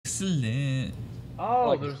Excellent.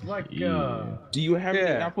 Oh, there's like Do you have any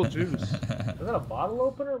apple juice? is that a bottle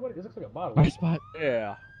opener? What? It looks like a bottle. My spot.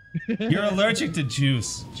 Yeah. You're allergic to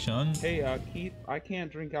juice, Sean. Hey, Keith, I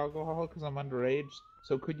can't drink alcohol because I'm underage.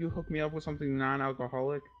 So could you hook me up with something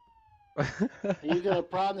non-alcoholic? You got a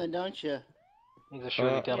problem, then, don't you? He's a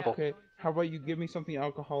Shirley Temple. Okay. How about you give me something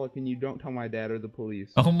alcoholic and you don't tell my dad or the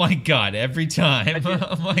police? Oh my god, every time.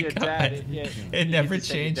 Oh my Your god. dad, It never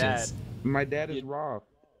changes. My dad is Rob.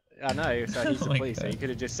 I know, so he's Oh the my police, so God. you could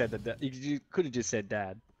have just said that. You could have just said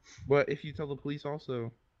dad. But if you tell the police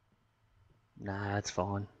also. Nah, that's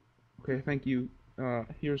fine. Okay, thank you.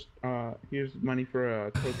 Here's money for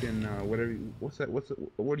a token. Whatever.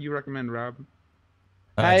 What do you recommend, Rob?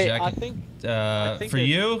 Hey, Jack, I think for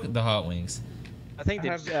you, the hot wings. I think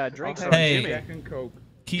I'll the have- drinks I'll are have Hey. Jimmy. Jack and Coke.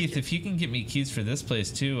 Keith, if you can get me keys for this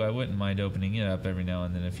place too, I wouldn't mind opening it up every now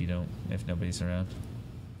and then if nobody's around.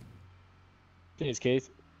 Cheers, Keith.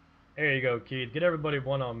 There you go, Keith. Get everybody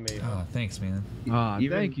one on me. Oh, thanks, man. Aw,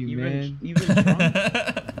 thank you, man. Even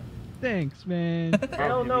Trump? Thanks, man.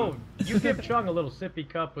 Hell no. You give Chung a little sippy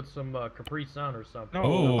cup with some Capri Sun or something.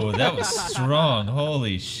 Oh, that was strong.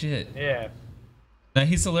 Holy shit. Yeah. Now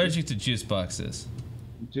he's allergic to juice boxes.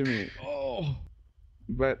 Jimmy. Oh.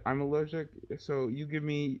 But I'm allergic, so you give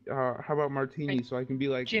me. How about martini, so I can be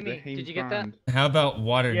like Jimmy, the James did you get that? Bond? How about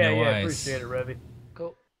water, Yeah, no yeah, ice? appreciate it, Revy.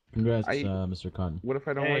 Cool. Congrats, I- Mr. Cotton. What if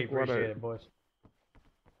I don't Hey, like appreciate water? it, boys.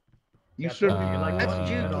 You Yeah, should. totally. You like That's that? what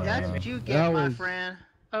you. Yeah, That's Jimmy. what you That get, my was- friend.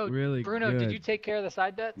 Oh, Really Bruno, did good. you take care of the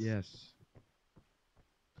side bets? Yes.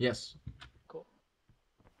 Yes. Cool.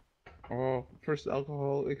 Oh, first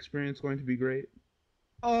alcohol experience going to be great.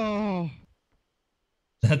 Oh.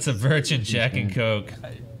 That's a virgin Jack and Coke.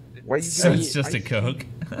 Why you So guys- it's just a Coke.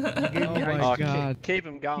 Oh my Oh, god. Keep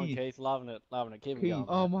him going, Keith. Keith. Loving it, loving it. Keep him Keith. going.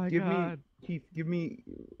 Oh my Give god. me, Keith, give me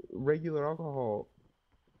regular alcohol.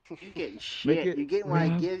 You're getting shit. it- You're getting what I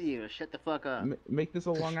Rob. give you. Shut the fuck up. Make this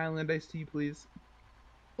a Long Island iced tea, please.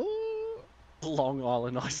 Long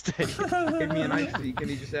Island iced tea. Give me an iced tea. Can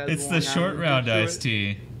you just add It's Long the short Island round to it? iced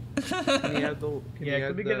tea. Can you add the? Can Yeah, you could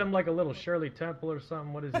add we get him like a little Shirley Temple or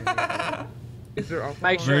something? What is it? Is there alcohol?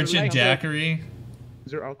 Make sure- Virgin make sure- daiquiri.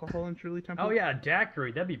 Is there alcohol in Shirley Temple? Oh yeah, a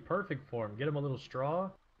daiquiri. That'd be perfect for him. Get him a little straw.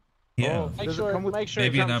 Yeah. Make Does it sure, come with- make sure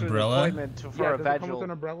maybe it an comes with umbrella? appointment for Yeah, a does it come with vaginal.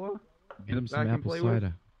 an umbrella? Get him that I some can apple play with?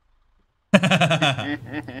 cider.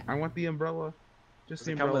 I want the umbrella. Just Does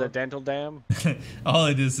the it come with umbrella. a dental dam? All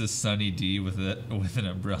it is Sunny D with an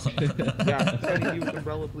umbrella. Yeah, Sunny D with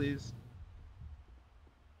umbrella, please.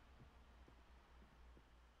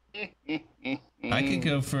 I could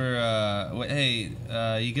go for hey,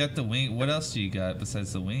 you got the wing. What else do you got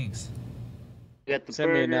besides the wings? You got the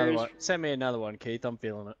Send me another burgers. one. Send me another one, Keith. I'm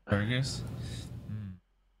feeling it. Burgers?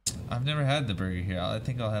 I've never had the burger here. I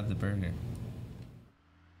think I'll have the burger.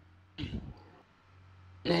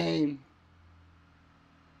 Name.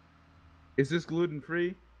 Is this gluten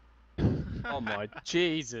free? Oh my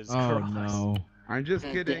Jesus Oh Christ! no. I'm just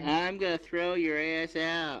kidding. I'm gonna throw your ass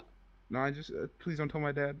out. No, I just please don't tell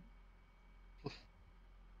my dad.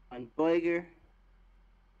 On burger.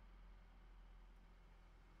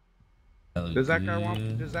 Does that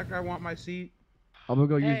guy want my seat? I'm gonna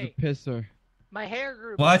go use Hey. the pisser. My hair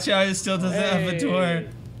grew. Watch out! It still doesn't have a door. Hey.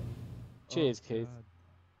 Cheers, Keith.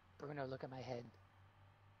 Bruno, look at my head.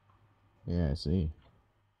 Yeah, I see.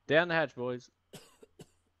 Down the hatch, boys.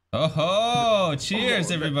 Oh ho!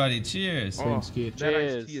 Cheers, everybody! Cheers! Thanks, Keith. That iced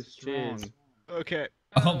Cheers. tea is strong. Cheers. Okay.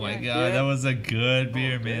 Oh my god, that was a good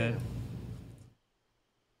beer, man.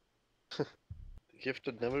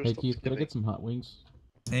 Gifted never Hey stops Keith, can I giving. get some hot wings?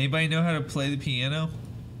 Anybody know how to play the piano?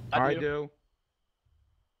 I do.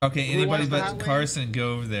 Okay, Who anybody wants the but hot wings? Carson,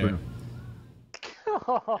 go over there.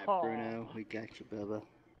 Bruno, we got you, Bubba.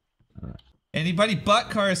 Anybody but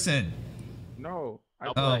Carson. No.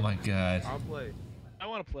 Oh my god. I'll play. I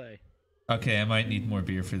want to play. Okay, I might need more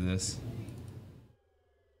beer for this.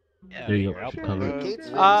 Yeah, There you go. I'll play. Covered. Kate's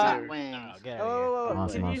Uh, hot wings. Oh, get out of here.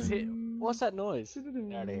 Awesome, Can you awesome. hit- What's that noise?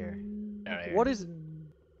 Out of here. What is?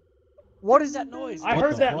 What is that noise? I What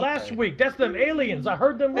heard the that fuck? last week. That's them aliens. I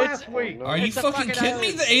heard them It's- last week. Are you It's the fucking fucking kidding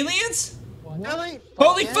me? The aliens? Really?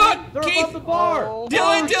 Holy Yeah. fuck! They're Keith! above the bar. Oh,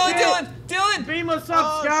 Dylan, shit. Dylan! Beam us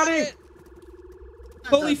up, Scotty. shit.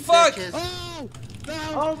 Holy What's fuck! up, bitches? Oh! No!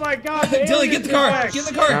 Oh my god, the Dylan, get aliens the car! are back. Get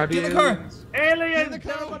in the car! Scotty Get in the car! aliens. Aliens! Get the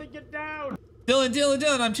car. Everybody get down!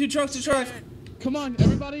 Dylan, I'm too drunk to drive. Come on,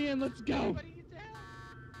 everybody in, let's go!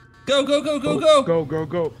 Go! Go, go,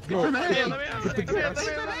 go. Let me out.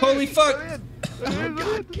 Holy fuck! Oh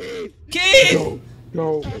god, Keith! Keith!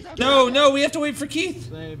 Go. No, we have to wait for Keith.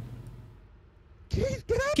 Same. Keith,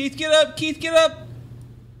 get up! Keith, get up! Keith, get up!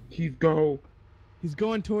 Keith, go. He's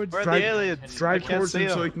going towards. Where are the aliens? Drive I can't towards see him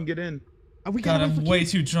so him. he can get in. We God, gotta wait I'm for way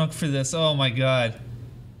Keith. too drunk for this. Oh my god.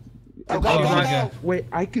 Go, Oh go, my go, god. go. Wait,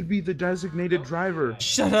 I could be the designated driver.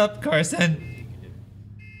 Shut up, Carson.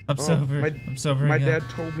 I'm sober. I'm sobering My up. dad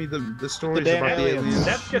told me the stories damn about the aliens. aliens.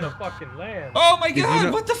 That's gonna fucking land. Oh my Did you god,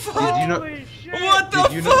 know- what the fuck? Did you know? Holy shit! What the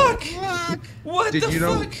Did you know- fuck? What Did the you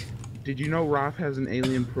know? fuck? Did you know Raph has an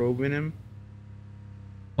alien probe in him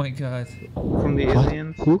Oh my god. from the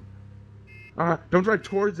aliens? Who? Don't drive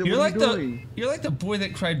towards it. You're what like are you doing? you're like the boy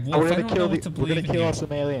that cried Oh, wolf. we're I gonna don't kill know what to we're believe gonna in kill you. off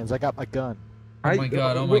some aliens. I got my gun. Oh my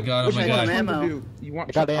god, oh my god, oh what my you god. want me to Ammo. do? You want?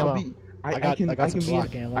 I got I'll ammo. be- I got some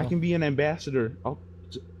black ammo. I can be an ambassador.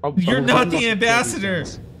 You're I'll not run the ambassador.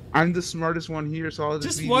 I'm the smartest one here, so I'll just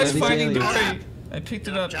Just be watch the Finding Dory. aliens. I picked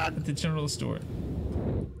it up at the general store.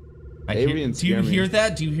 Aliens Do you scare me. hear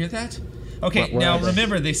that? Do you hear that? Okay, What now is it?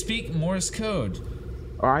 remember they speak Morse code.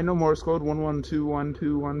 Oh, I know Morse code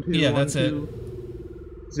 11212121. Yeah, that's it.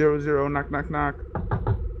 00 knock knock knock.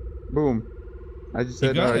 Boom. I just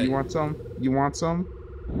said, got it. you want some? You want some?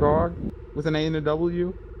 Dog with an A and a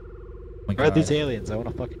W. Oh my Where are god. these aliens? I want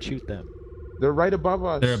to fucking shoot them. They're right above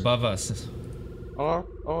us. They're above us.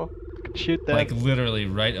 Oh. Shoot them. Like literally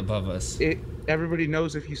right above us. Everybody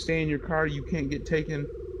knows if you stay in your car, you can't get taken.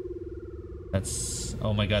 That's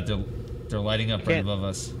oh my god, they're lighting up right Can't- above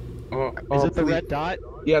us. Is it the please. red dot?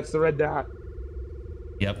 Yeah, it's the red dot.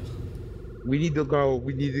 Yep. We need to go.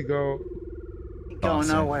 We need to go. Ain't going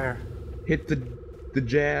Awesome. nowhere. Hit the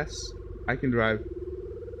jazz. I can drive.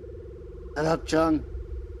 Shut up, Chung.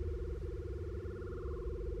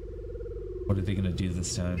 What are they gonna do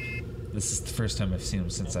this time? This is the first time I've seen them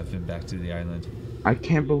since I've been back to the island. I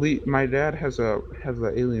can't believe my dad has a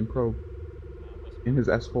alien probe in his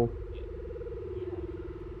S-hole.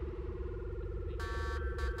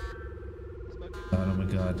 God, oh my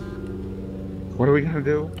god. What are we gonna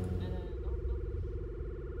do?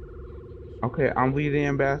 Okay, I'll be the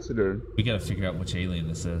ambassador. We gotta figure out which alien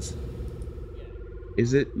this is.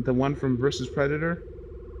 Is it the one from Versus Predator?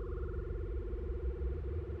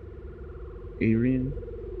 Alien?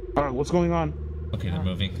 Alright, what's going on? Okay, they're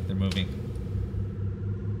moving. They're moving.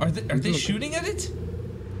 Are they shooting at it?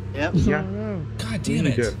 Yep. Yeah. God We damn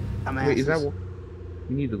need it. to- Wait, is that what?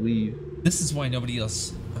 We need to leave. This is why nobody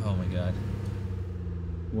else. Oh my god.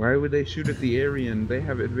 Why would they shoot at the Aryan? They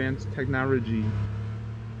have advanced technology.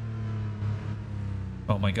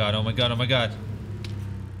 Oh my god. Oh my god. Oh my god.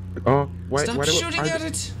 Oh, why? Stop why do, shooting are, at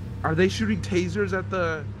it. Are they shooting tasers at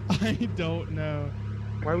the? I don't know.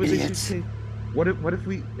 Why would they shoot? Idiots. What if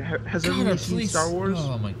we has God, everyone our seen police. Star Wars?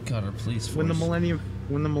 Oh my god, our police force.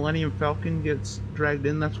 When the Millennium Falcon gets dragged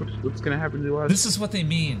in, that's what's gonna happen to us. This is what they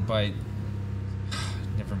mean by.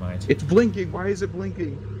 Never mind. It's blinking. Why is it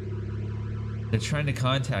blinking? They're trying to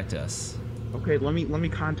contact us. Okay, let me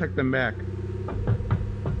contact them back.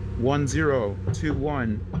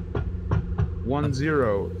 1021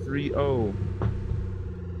 1030.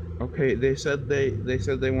 Okay, they said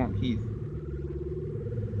they want Keith.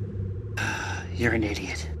 You're an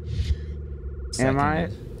idiot. Am I,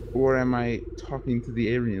 Seconded. or am I talking to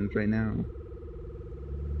the aliens right now?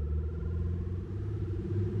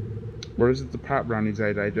 Or is it the pot brownies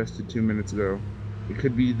I digested 2 minutes ago? It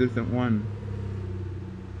could be a different one.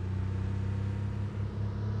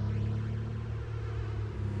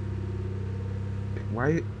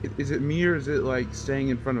 Why is it me, or is it like staying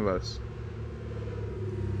in front of us?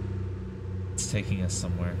 It's taking us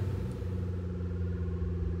somewhere.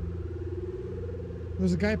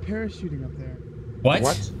 There's a guy parachuting up there. What?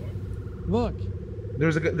 What? Look.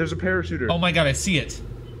 There's a parachuter. Oh my god, I see it.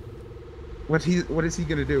 What is he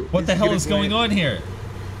gonna do? What the hell is going on here?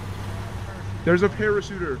 There's a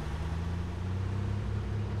parachuter.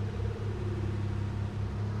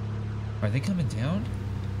 Are they coming down?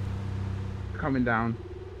 Coming down.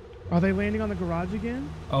 Are they landing on the garage again?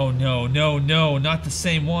 Oh no, no, no, not the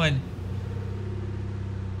same one.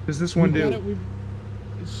 What does this one do?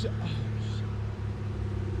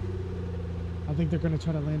 I think they're gonna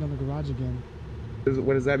try to land on the garage again.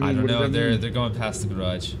 What does that mean? I don't What does know. that mean? They're going past the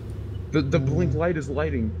garage. The blink light is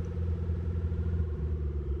lighting.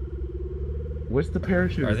 Where's the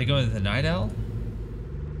parachuter? Are they going to the Night Owl?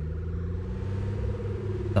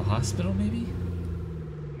 The hospital, maybe?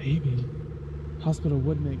 Maybe. Hospital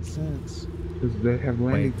would make sense. Because they have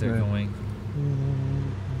landing Wait, they're pad. going.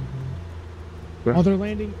 Oh, they're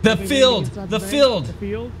landing. The are they field! landing inside The bank? field! The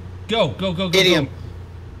field? Go, go, go, go, Get him. go.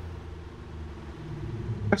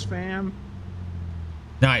 Yes, fam.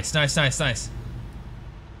 Nice, nice, nice, nice.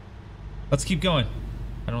 Let's keep going.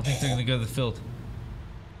 I don't think they're gonna go to the field.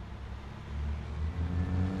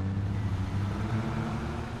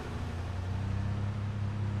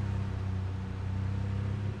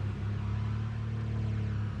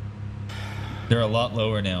 They're a lot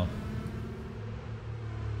lower now.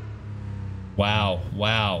 Wow,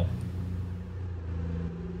 wow.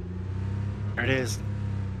 There it is.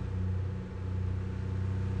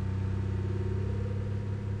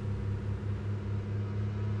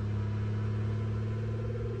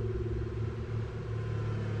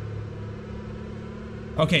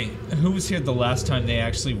 Okay, who was here the last time they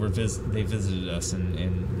actually were they visited us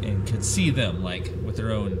and could see them, like, with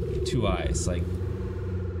their own 2 eyes? Like,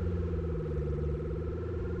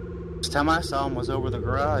 Last time I saw him was over the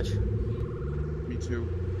garage. Me too.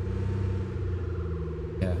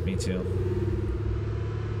 yeah, me too.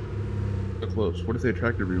 So close. What if they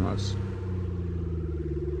attracted from us?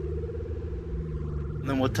 And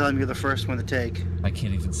then we'll tell him you're the first one to take. I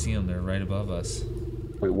can't even see them. They're right above us.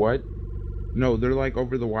 Wait, what? No, they're like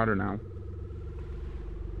over the water now.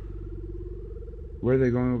 Where are they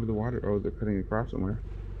going over the water? Oh, they're cutting across somewhere.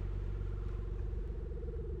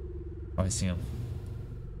 Oh, I see them.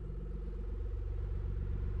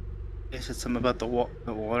 They said something about the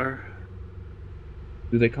water.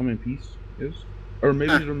 Do they come in peace? Yes? Or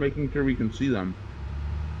maybe they're making sure we can see them.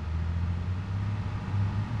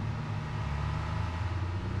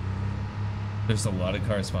 There's a lot of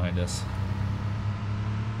cars behind us.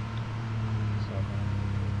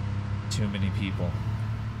 Too many people.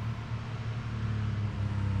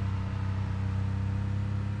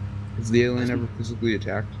 Has the alien ever physically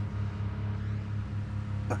attacked?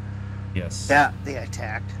 Yes. Yeah, they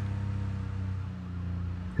attacked.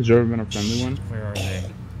 Has there ever been a friendly one? Where are they?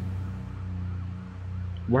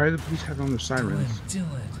 Why are the police having on their sirens? Dylan.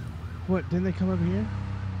 What? Didn't they come over here?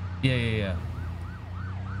 Yeah, yeah, yeah.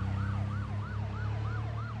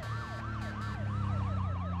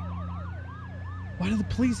 Why do the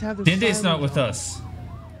police have their Dende's sirens not with on? us.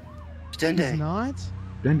 He's Dende. not?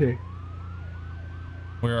 Dende.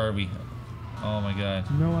 Where are we? Oh my god.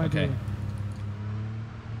 No idea. Okay.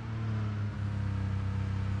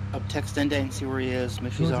 I'll text Dende and see where he is.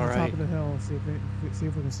 Make Go sure he's to the top alright. of the hill. See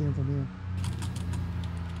if we can see him from here.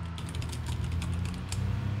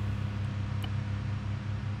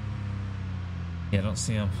 Yeah, I don't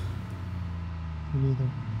see him. Me neither.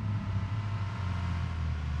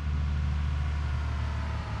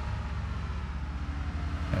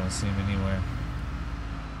 I don't see him anywhere.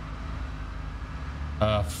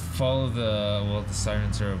 Follow the... Well, the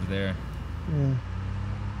sirens are over there. Yeah.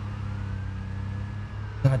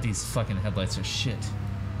 God, these fucking headlights are shit.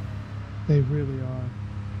 They really are.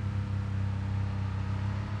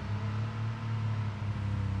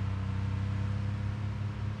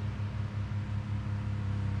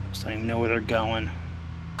 Just don't even know where they're going.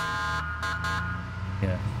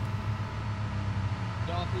 Yeah.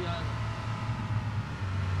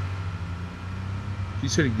 She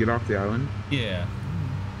said to get off the island. Yeah.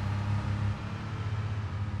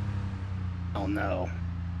 Oh no.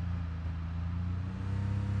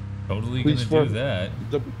 Totally Police gonna do force- that.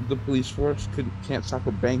 The police force can't stop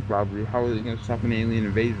a bank robbery. How are they going to stop an alien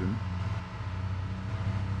invasion?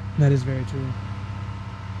 That is very true.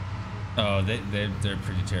 Oh, they're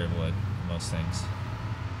pretty terrible at most things.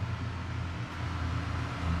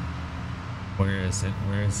 Where is it?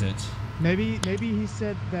 Where is it? Maybe he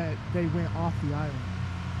said that they went off the island.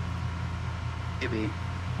 Maybe.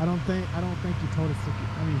 I don't think he told us to.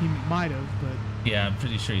 I mean, he might have, but Yeah, I'm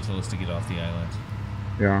pretty sure he told us to get off the island.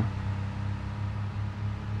 Yeah.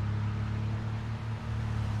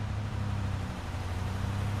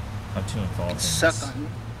 I'm too involved in Suck this. on.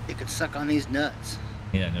 It could suck on these nuts.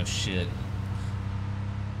 Yeah, no shit.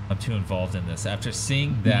 I'm too involved in this. After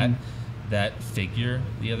seeing that figure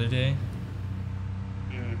the other day,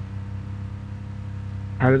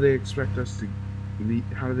 How do they expect us to?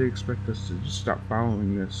 How do they expect us to just stop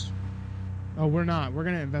following this? oh, we're not. We're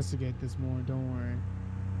gonna investigate this more. Don't worry.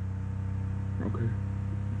 Okay.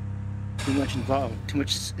 Too much involved. Too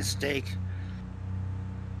much at stake.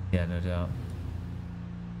 yeah, no doubt.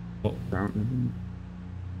 Well, Fountain.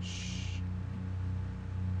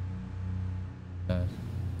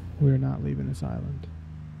 We're not leaving this island.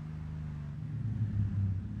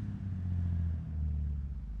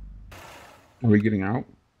 Are we getting out?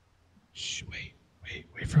 Shh, wait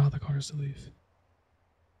for all the cars to leave.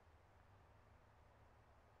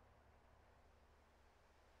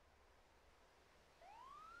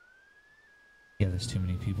 yeah, there's too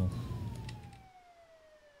many people.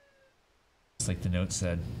 It's like the note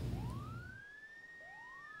said.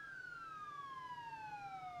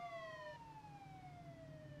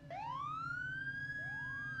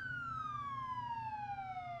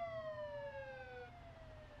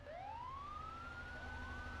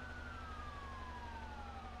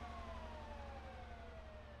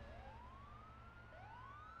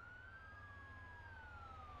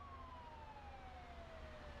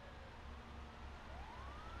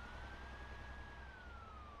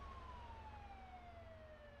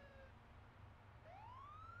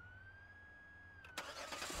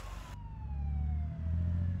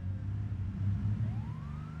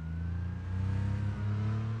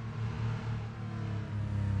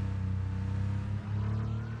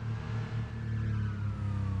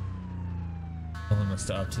 Someone must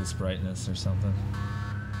have upped his brightness or something.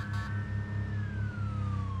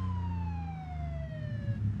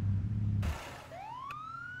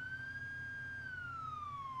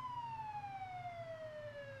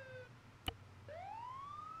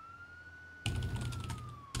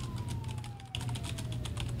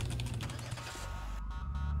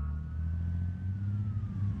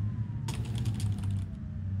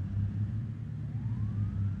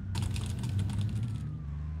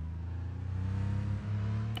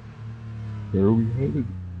 Where are we headed?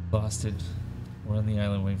 Lost it. We're on the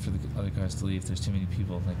island waiting for the other cars to leave. There's too many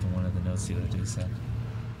people, like the one of the notes the other day said.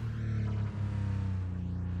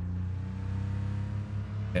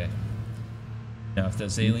 Okay. Now, if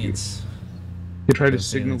those aliens... They try to those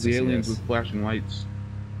signal the are seeing aliens us- with flashing lights.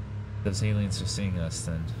 if those aliens are seeing us,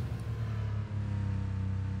 then...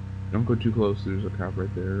 Don't go too close. There's a cop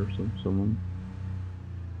right there or someone.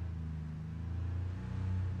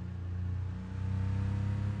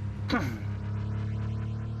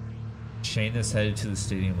 Shane is headed to the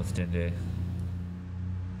stadium with Dende.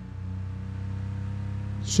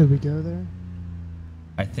 Should we go there?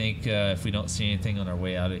 I think if we don't see anything on our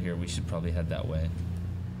way out of here, we should probably head that way.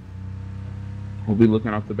 We'll be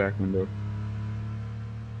looking out the back window.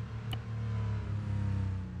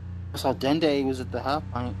 I saw Dende was at the half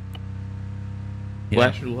pint.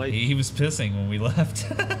 Flash your lights. He was pissing when we left.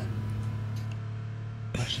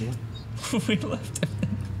 Flash your lights. We left him.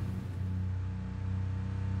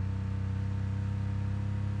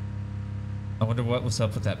 I wonder what was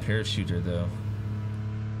up with that parachuter, though.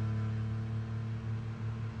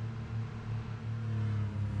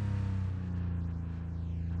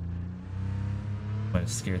 Might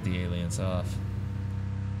have scared the aliens off.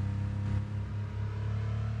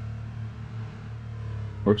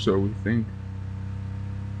 Or so we think.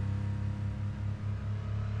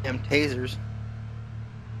 Damn tasers.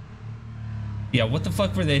 Yeah, what the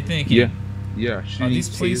fuck were they thinking? Yeah. Yeah. Oh, these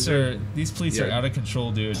police are Yeah. out of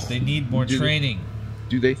control, dude. They need more Do they- training.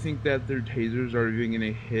 Do they think that their tasers are even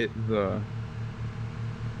gonna hit the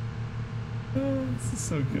Oh, this is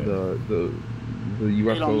so good. the They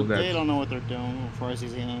UFO don't, that? they don't know what they're doing as far as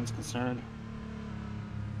these aliens concerned.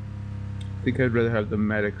 I think I'd rather have the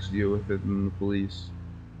medics deal with it than the police.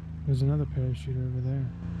 There's another parachuter over there,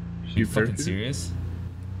 Are you Shoot fucking parachuter? serious?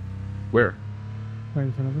 Where? right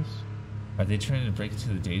in front of us. Are they trying to break into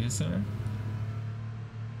the data center?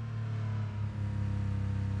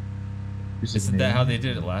 Isn't that how they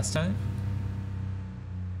did it last time?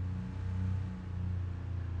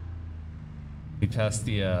 We passed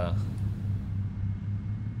the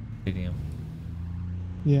stadium.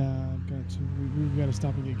 Yeah, I've got to. We've got to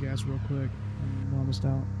stop and get gas real quick. We're almost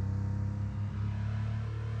out.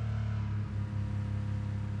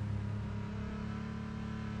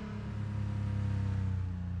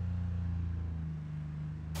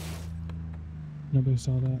 Nobody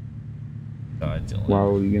saw that. God, Dylan.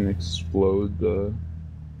 Wow, you can explode the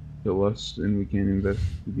lust and we can't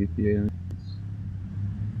investigate the aliens.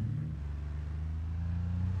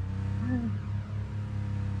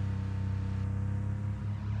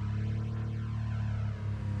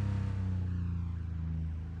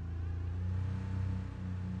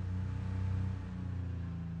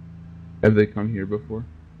 Have they come here before?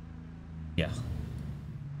 Yeah.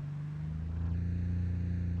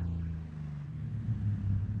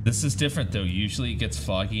 This is different though. Usually it gets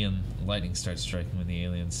foggy and lightning starts striking when the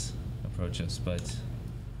aliens approach us, but...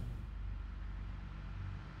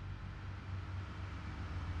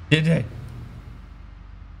 Dende!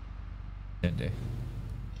 Dende.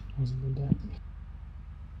 Wasn't the deck.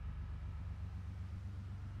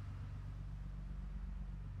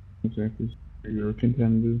 Exactly. You're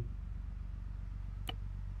contended.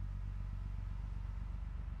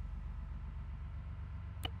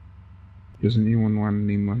 Does anyone want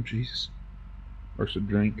any munchies? Or some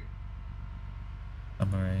drink?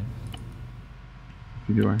 I'm alright. If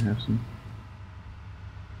you do, I have some.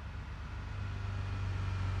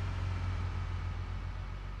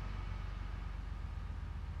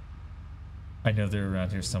 I know they're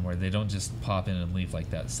around here somewhere. They don't just pop in and leave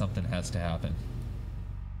like that. Something has to happen.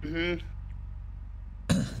 Mm-hmm.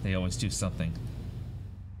 They always do something.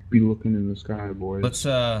 Be looking in the sky, boys.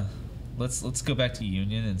 Let's go back to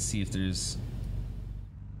Union and see if there's...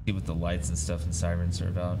 see what the lights and stuff and sirens are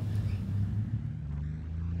about.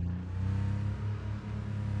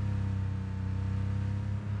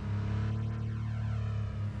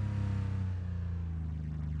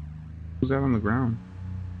 Who's that on the ground?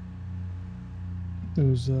 There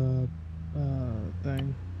was a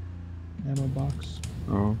thing, ammo box.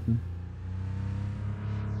 Oh, okay.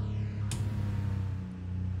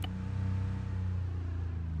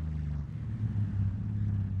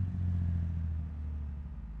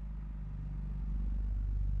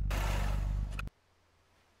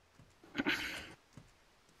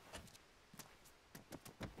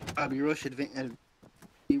 Bob, you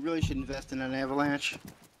really should invest in an avalanche.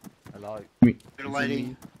 Hello. Good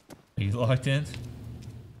lighting. Are you locked in?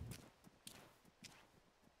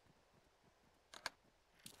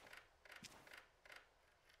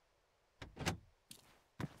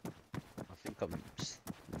 I think I'm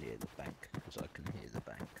near the bank because I can hear the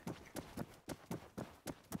bank.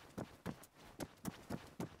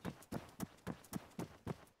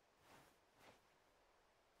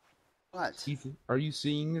 What? Keith, are you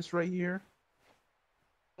seeing this right here?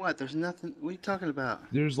 What? There's nothing. What are you talking about?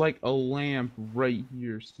 There's like a lamp right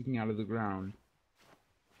here sticking out of the ground.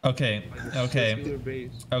 Okay. Okay. Circular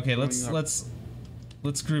base Okay. going Let's up.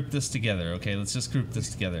 let's group this together. Okay. Let's just group this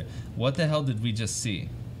together. What the hell did we just see?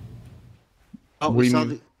 Oh, What do we you saw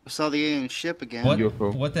mean? the alien ship again. What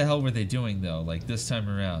UFO. what the hell were they doing though? Like this time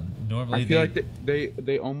around? Normally I feel like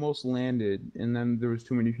they almost landed, and then there was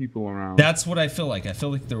too many people around. That's what I feel like. I feel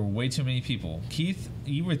like there were way too many people. Keith,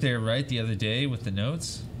 you were there, right, the other day with the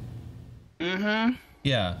notes? Mm-hmm.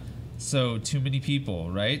 Yeah. So too many people,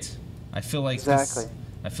 right? I feel like Exactly.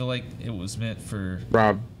 I feel like it was meant for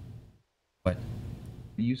Rob, what?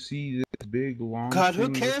 you see this big long. God, who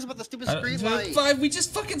thing cares about the stupid I street don't- light? Five. We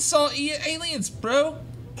just fucking saw aliens, bro.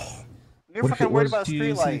 You're What if fucking it worried was- about Do you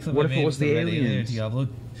street see light. clip What I if it made was with the red alien aliens? Diablo?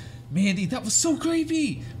 Mandy, that was so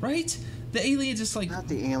creepy, right? The alien just like Not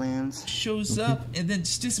the aliens. shows up and then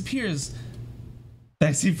just disappears.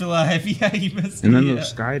 Taxi for life. Yeah, you missed And then me.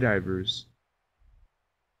 those skydivers.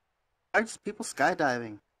 Why just people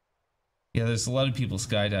skydiving? Yeah, there's a lot of people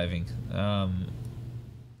skydiving,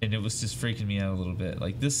 and it was just freaking me out a little bit.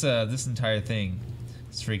 Like this entire thing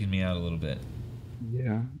is freaking me out a little bit.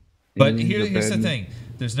 Yeah. But Aliens are here's the bad. thing: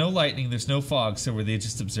 there's no lightning, there's no fog. So were they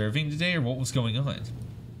just observing today, or what was going on?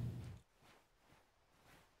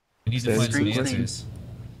 We need to That's find some strange thing. answers.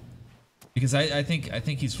 Because I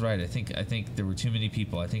think he's right. I think there were too many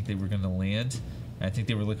people. I think they were going to land. I think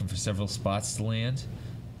they were looking for several spots to land.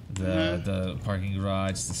 The parking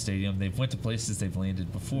garage, the stadium. They've went to places they've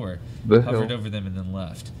landed before, The hovered hill. over them, and then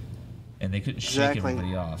left. And they couldn't shake Exactly.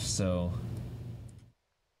 everybody off. So